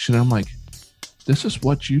reaction. I'm like, this is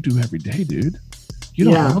what you do every day, dude. You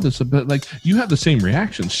don't know this, but like, you have the same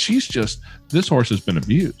reactions. This horse has been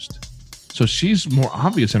abused, so she's more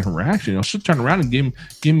obvious in her reaction. She'll turn around and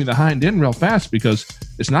give me the hind end real fast, because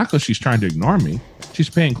it's not because she's trying to ignore me. She's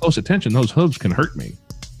paying close attention. Those hooves can hurt me.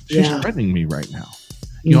 She's threatening me right now.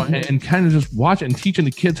 Mm-hmm. And kind of just watch and teaching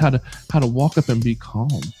the kids how to walk up and be calm,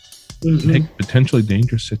 mm-hmm. take a potentially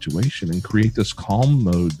dangerous situation and create this calm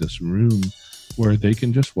mode, this room where they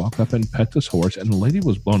can just walk up and pet this horse. And the lady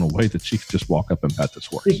was blown away that she could just walk up and pet this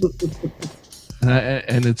horse.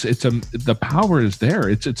 And the power is there.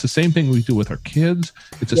 It's the same thing we do with our kids.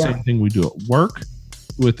 It's the same thing we do at work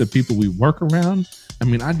with the people we work around. I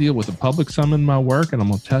mean, I deal with the public some in my work, and I'm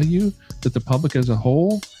going to tell you that the public as a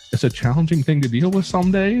whole, it's a challenging thing to deal with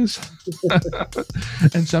some days.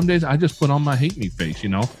 And some days I just put on my hate me face, you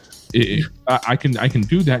know. I can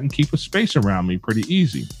do that and keep a space around me pretty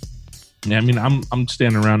easy. I mean, I'm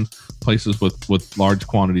standing around places with large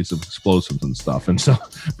quantities of explosives and stuff. And so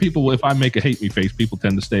people, if I make a hate me face, people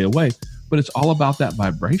tend to stay away. But it's all about that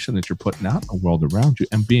vibration that you're putting out in the world around you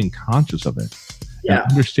and being conscious of it. And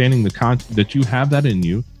understanding that you have that in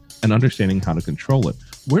you and understanding how to control it.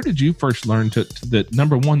 Where did you first learn that,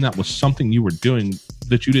 number one, that was something you were doing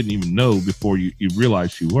that you didn't even know before you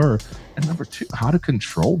realized you were? And number two, how to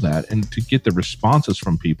control that and to get the responses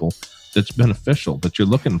from people that's beneficial, that you're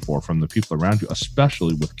looking for from the people around you,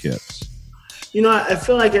 especially with kids? You know, I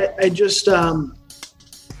feel like I just, I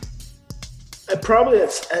probably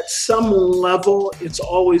at some level, it's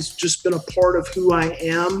always just been a part of who I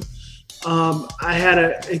am. I had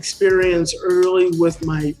an experience early with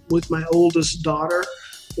my oldest daughter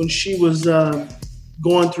when she was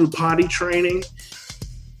going through potty training.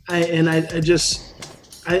 I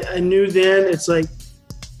knew then it's like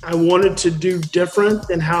I wanted to do different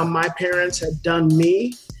than how my parents had done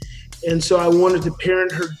me. And so I wanted to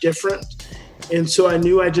parent her different. And so I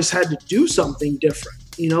knew I just had to do something different.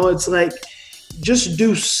 You know, it's like, just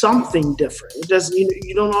do something different. It doesn't,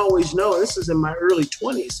 you don't always know. This is in my early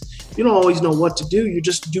 20s. You don't always know what to do. You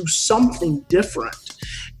just do something different.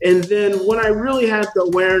 And then when I really had the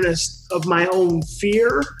awareness of my own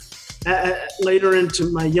fear later into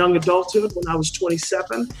my young adulthood, when I was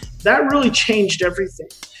 27, that really changed everything.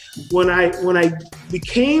 When I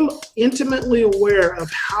became intimately aware of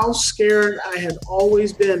how scared I had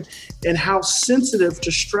always been and how sensitive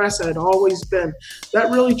to stress I had always been,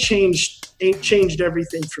 that really changed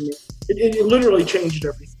everything for me. It literally changed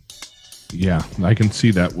everything. Yeah, I can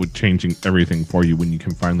see that with changing everything for you when you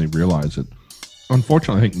can finally realize it.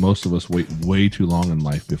 Unfortunately, I think most of us wait way too long in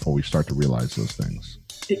life before we start to realize those things.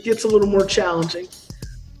 It gets a little more challenging.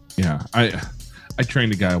 Yeah, I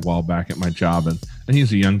trained a guy a while back at my job, and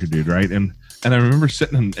he's a younger dude, right? And I remember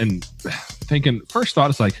sitting and thinking, first thought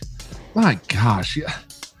is like, my gosh, yeah,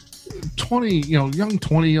 20, young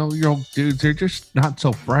 20-year-old dudes, they're just not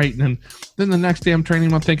so bright. And then the next day I'm training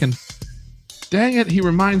him, I'm thinking, dang it, he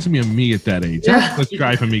reminds me of me at that age. That's what's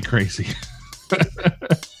driving me crazy.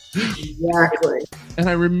 Exactly. And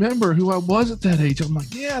I remember who I was at that age. I'm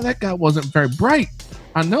like, yeah, that guy wasn't very bright.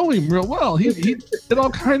 I know him real well. He did all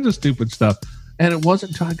kinds of stupid stuff. And it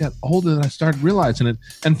wasn't until I got older that I started realizing it.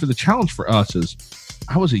 And for the challenge for us is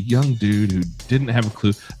I was a young dude who didn't have a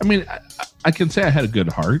clue. I mean, I can say I had a good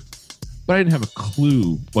heart, but I didn't have a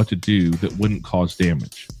clue what to do that wouldn't cause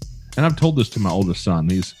damage. And I've told this to my oldest son.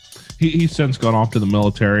 He's since gone off to the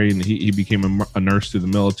military, and he became a nurse through the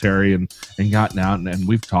military and gotten out. And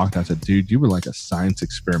we've talked. I said, dude, you were like a science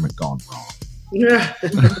experiment gone wrong. Yeah.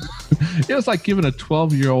 It was like giving a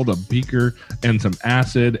 12-year-old a beaker and some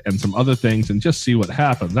acid and some other things and just see what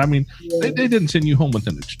happens. I mean, they didn't send you home with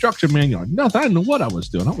an instruction manual or nothing. I didn't know what I was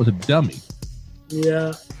doing. I was a dummy.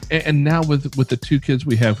 Yeah. And now with the two kids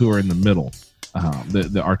we have who are in the middle,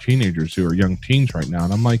 our teenagers who are young teens right now,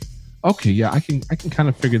 and I'm like, okay, yeah, I can kind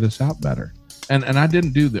of figure this out better. And I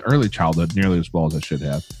didn't do the early childhood nearly as well as I should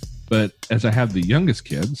have. But as I have the youngest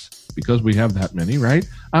kids, because we have that many, right?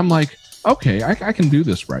 I'm like, okay, I can do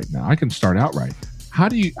this right now. I can start out right. How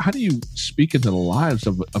do you speak into the lives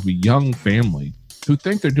of a young family who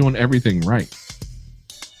think they're doing everything right,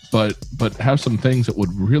 but have some things that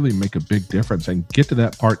would really make a big difference and get to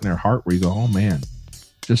that part in their heart where you go, oh man,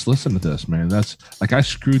 just listen to this, man. That's like, I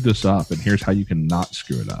screwed this up, and here's how you can not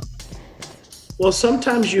screw it up. Well,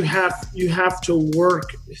 sometimes you have to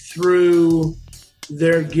work through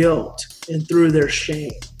their guilt and through their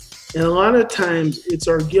shame. And a lot of times it's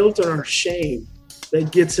our guilt and our shame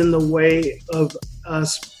that gets in the way of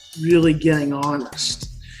us really getting honest.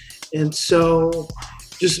 And so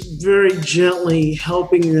just very gently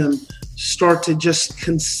helping them start to just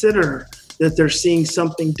consider that they're seeing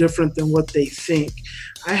something different than what they think.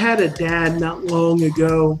 I had a dad not long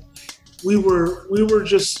ago. We were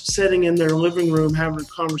just sitting in their living room having a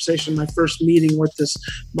conversation, my first meeting with this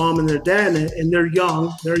mom and their dad, and they're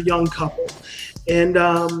a young couple. And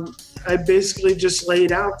I basically just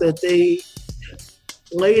laid out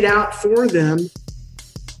for them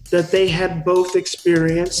that they had both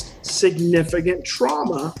experienced significant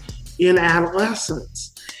trauma in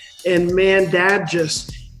adolescence. And man, Dad I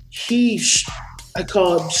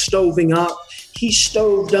call it stoving up. He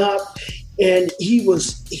stoved up And he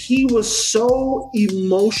was so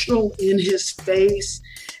emotional in his face.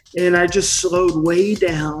 And I just slowed way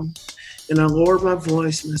down and I lowered my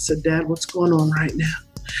voice and I said, Dad, what's going on right now?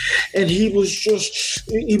 And he was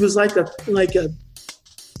like a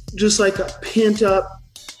pent up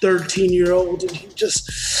 13-year-old. And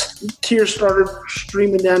tears started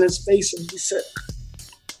streaming down his face. And he said,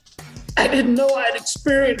 I didn't know I'd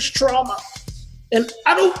experienced trauma. And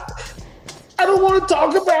I don't want to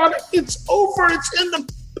talk about it. It's over. It's in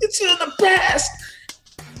the past.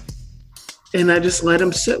 And I just let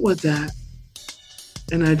him sit with that.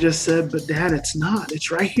 And I just said, but Dad, it's not.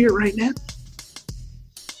 It's right here, right now.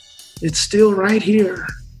 It's still right here.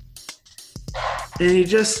 And he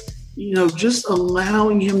just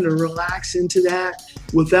allowing him to relax into that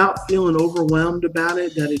without feeling overwhelmed about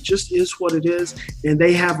it, that it just is what it is. And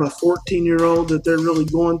they have a 14-year-old that they're really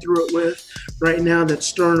going through it with right now that's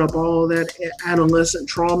stirring up all of that adolescent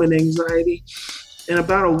trauma and anxiety. And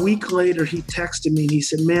about a week later, he texted me and he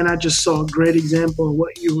said, man, I just saw a great example of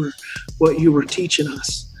what you were teaching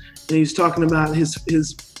us. And he's talking about his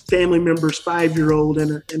family member's 5-year-old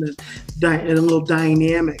and a little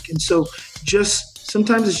dynamic. And so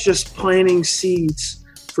sometimes it's just planting seeds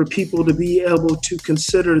for people to be able to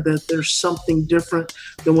consider that there's something different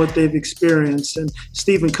than what they've experienced. And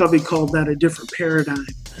Stephen Covey called that a different paradigm.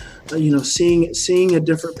 Seeing a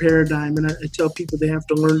different paradigm. And I tell people they have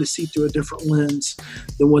to learn to see through a different lens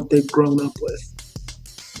than what they've grown up with.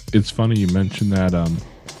 It's funny you mentioned that.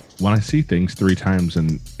 When I see things 3 times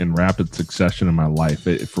in rapid succession in my life,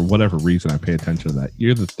 for whatever reason, I pay attention to that.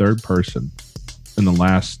 You're the third person in the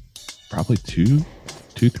last probably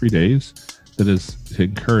 2-3 days that has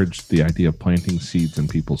encouraged the idea of planting seeds in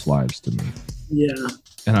people's lives to me. Yeah.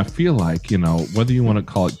 And I feel like, whether you want to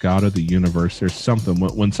call it God or the universe, there's something,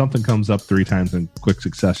 when something comes up 3 times in quick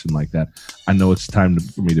succession like that, I know it's time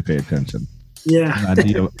for me to pay attention. Yeah. The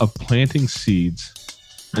idea of planting seeds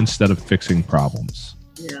instead of fixing problems.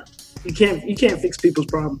 Yeah. You can't fix people's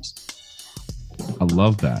problems. I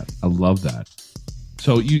love that.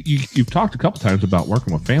 So you've talked a couple times about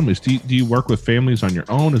working with families. Do you work with families on your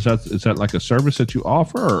own? Is that like a service that you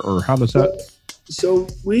offer, or how does that? So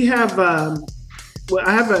we have I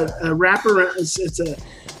have a wraparound. It's a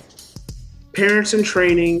Parents in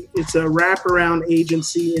Training. It's a wraparound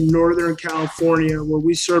agency in Northern California where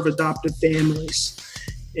we serve adoptive families,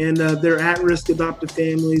 and they're at-risk adoptive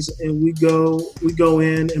families. And we go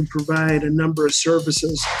in and provide a number of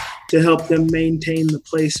services to help them maintain the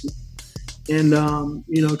placement. And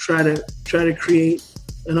try to create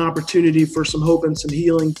an opportunity for some hope and some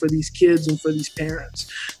healing for these kids and for these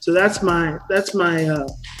parents. So that's my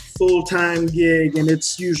full-time gig, and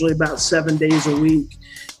it's usually about 7 days a week.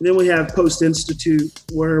 And then we have Post Institute,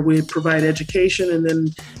 where we provide education, and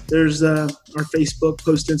then there's our Facebook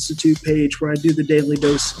Post Institute page where I do the Daily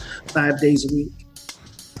Dose 5 days a week.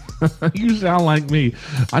 You sound like me.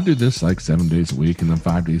 I do this like 7 days a week and then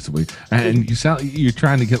 5 days a week. And you're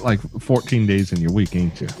trying to get like 14 days in your week,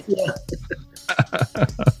 ain't you? Yeah.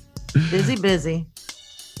 Busy.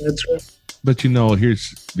 That's right. But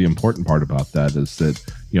here's the important part about that is that,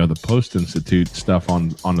 the Post Institute stuff on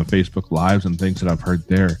the Facebook Lives and things that I've heard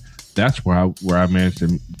there, that's where I managed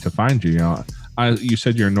to find you. You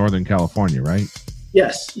said you're in Northern California, right?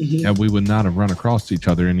 Yes. Mm-hmm. And we would not have run across each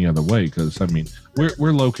other any other way because,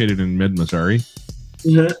 we're located in mid-Missouri.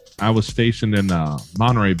 Mm-hmm. I was stationed in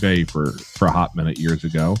Monterey Bay for a hot minute years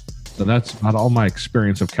ago. So that's about all my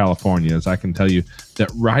experience of California is I can tell you that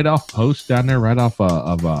right off Post down there, right off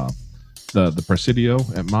of the Presidio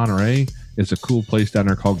at Monterey is a cool place down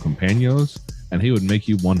there called Compaños. And he would make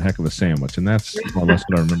you one heck of a sandwich. And that's what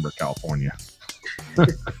I remember California.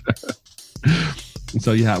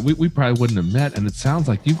 So, yeah, we probably wouldn't have met. And it sounds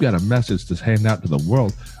like you've got a message to hand out to the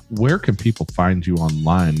world. Where can people find you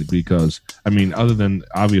online? Because, other than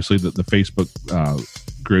obviously the Facebook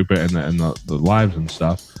group and the lives and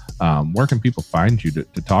stuff, where can people find you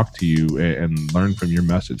to talk to you and learn from your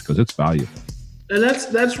message? Because it's valuable. And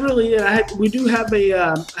that's really it. We do have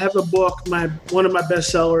I have a book, one of my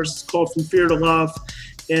bestsellers. It's called From Fear to Love.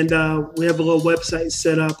 And we have a little website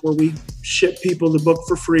set up where we ship people the book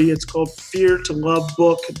for free. It's called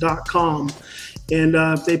feartolovebook.com. And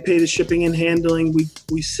if they pay the shipping and handling,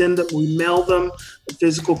 we send them, we mail them a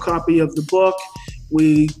physical copy of the book.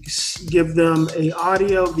 We give them the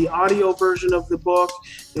audio version of the book.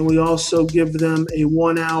 And we also give them a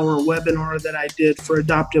 1-hour webinar that I did for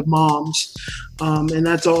adoptive moms. And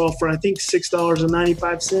that's all for, I think,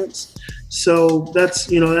 $6.95. So that's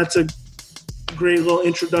a great little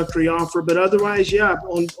introductory offer. But otherwise,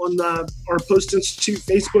 on our Post Institute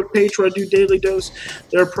Facebook page where I do Daily Dose,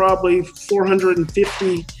 there are probably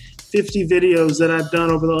 450 50 videos that I've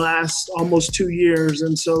done over the last almost 2 years.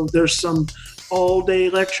 And so there's some all-day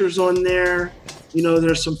lectures on there.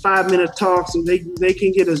 There's some 5-minute talks, and they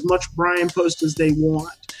can get as much Brian Post as they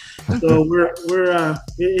want. So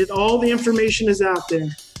all the information is out there.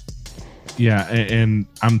 Yeah, and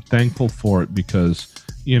I'm thankful for it because,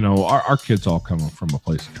 our kids all come from a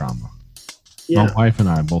place of trauma. Yeah. My wife and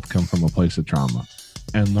I both come from a place of trauma,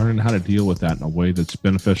 and learning how to deal with that in a way that's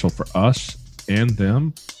beneficial for us and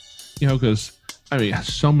them, because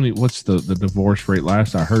so many, what's the divorce rate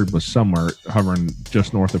last I heard was somewhere hovering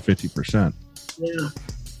just north of 50%. Yeah.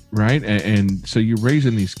 Right. And so you're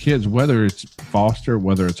raising these kids, whether it's foster,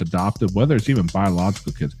 whether it's adopted, whether it's even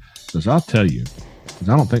biological kids, because I'll tell you, because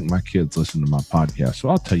I don't think my kids listen to my podcast. So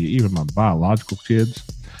I'll tell you, even my biological kids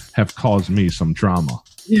have caused me some trauma.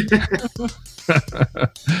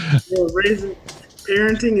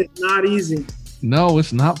 Parenting is not easy. No,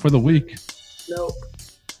 it's not for the weak. Nope.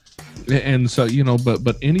 And so,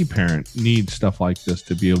 but any parent needs stuff like this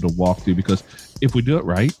to be able to walk through, because if we do it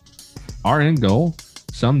right, our end goal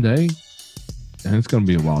someday, and it's going to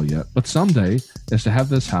be a while yet, but someday is to have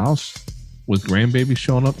this house with grandbabies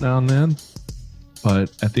showing up now and then.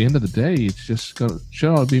 But at the end of the day, it's just going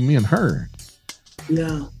to be me and her.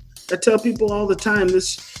 Yeah. I tell people all the time, it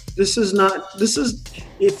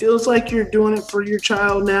feels like you're doing it for your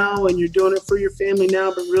child now and you're doing it for your family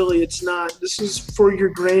now, but really it's not. This is for your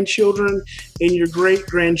grandchildren and your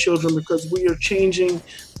great-grandchildren, because we are changing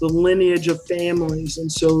the lineage of families. And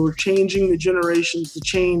so we're changing the generations, the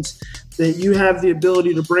chains, that you have the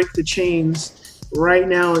ability to break the chains right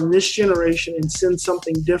now in this generation and send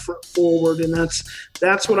something different forward. And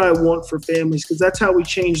that's what I want for families, because that's how we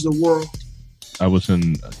change the world. I was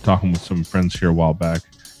talking with some friends here a while back,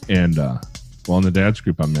 and in the dad's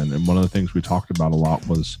group I'm in, and one of the things we talked about a lot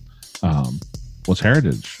was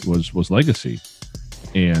heritage, was legacy,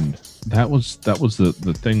 and that was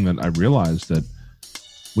the thing that I realized, that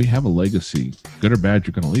we have a legacy, good or bad,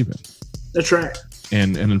 you're going to leave it. That's right.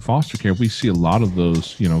 And in foster care, we see a lot of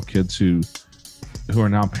those kids who are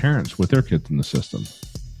now parents with their kids in the system.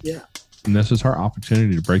 Yeah. And this is our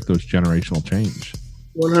opportunity to break those generational change.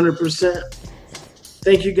 100%.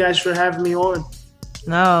 Thank you guys for having me on.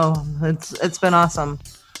 No, it's been awesome.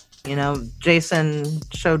 Jason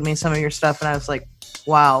showed me some of your stuff and I was like,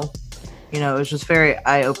 wow. It was just very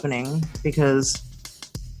eye-opening, because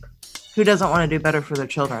who doesn't want to do better for their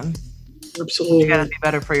children? Absolutely. You got to do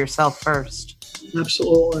better for yourself first.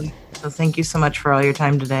 Absolutely. So thank you so much for all your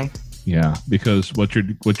time today. Yeah, because what you're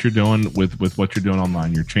doing with what you're doing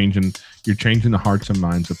online, you're changing the hearts and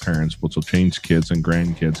minds of parents, which will change kids and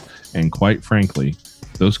grandkids. And quite frankly,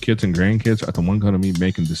 those kids and grandkids are the ones going to be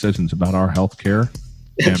making decisions about our health care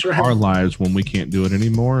and our lives when we can't do it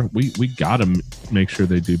anymore. We got to make sure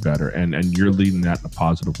they do better, and you're leading that in a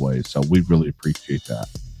positive way. So we really appreciate that.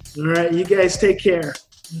 All right, you guys take care.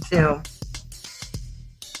 You too.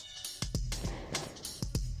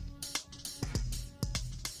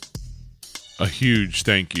 A huge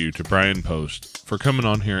thank you to Brian Post for coming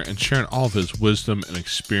on here and sharing all of his wisdom and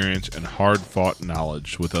experience and hard-fought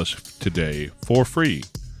knowledge with us today for free.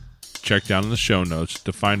 Check down in the show notes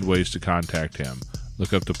to find ways to contact him.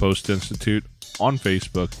 Look up the Post Institute on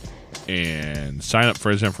Facebook and sign up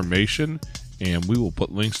for his information, and we will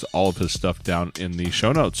put links to all of his stuff down in the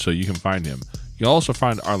show notes so you can find him. You'll also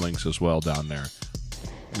find our links as well down there.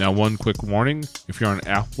 Now, one quick warning, if you're on an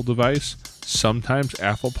Apple device, sometimes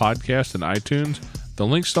Apple Podcasts and iTunes, the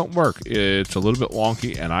links don't work. It's a little bit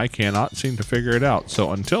wonky, and I cannot seem to figure it out. So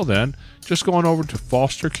until then, just go on over to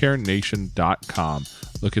fostercarenation.com.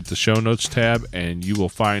 Look at the show notes tab, and you will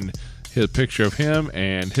find his picture of him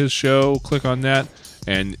and his show. Click on that,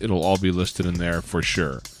 and it'll all be listed in there for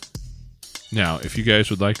sure. Now, if you guys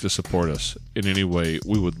would like to support us in any way,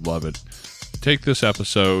 we would love it. Take this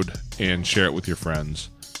episode and share it with your friends.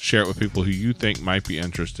 Share it with people who you think might be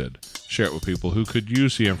interested. Share it with people who could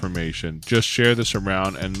use the information. Just share this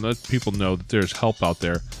around and let people know that there's help out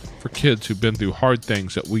there for kids who've been through hard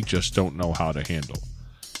things that we just don't know how to handle.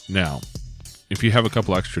 Now, if you have a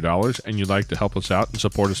couple extra dollars and you'd like to help us out and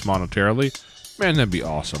support us monetarily, man, that'd be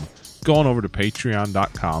awesome. Go on over to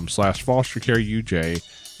patreon.com/fostercareuj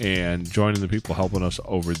and join the people helping us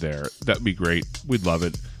over there. That'd be great. We'd love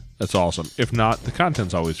it. That's awesome. If not, the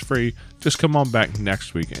content's always free. Just come on back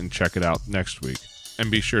next week and check it out next week.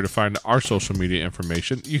 And be sure to find our social media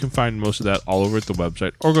information. You can find most of that all over at the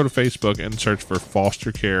website, or go to Facebook and search for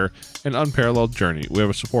Foster Care and Unparalleled Journey. We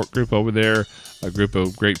have a support group over there, a group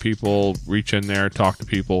of great people. Reach in there, talk to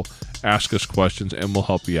people, ask us questions, and we'll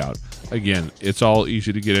help you out. Again, it's all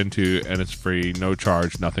easy to get into, and it's free, no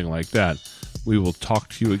charge, nothing like that. We will talk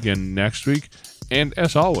to you again next week. And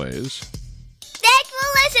as always, Thanks for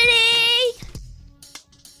listening.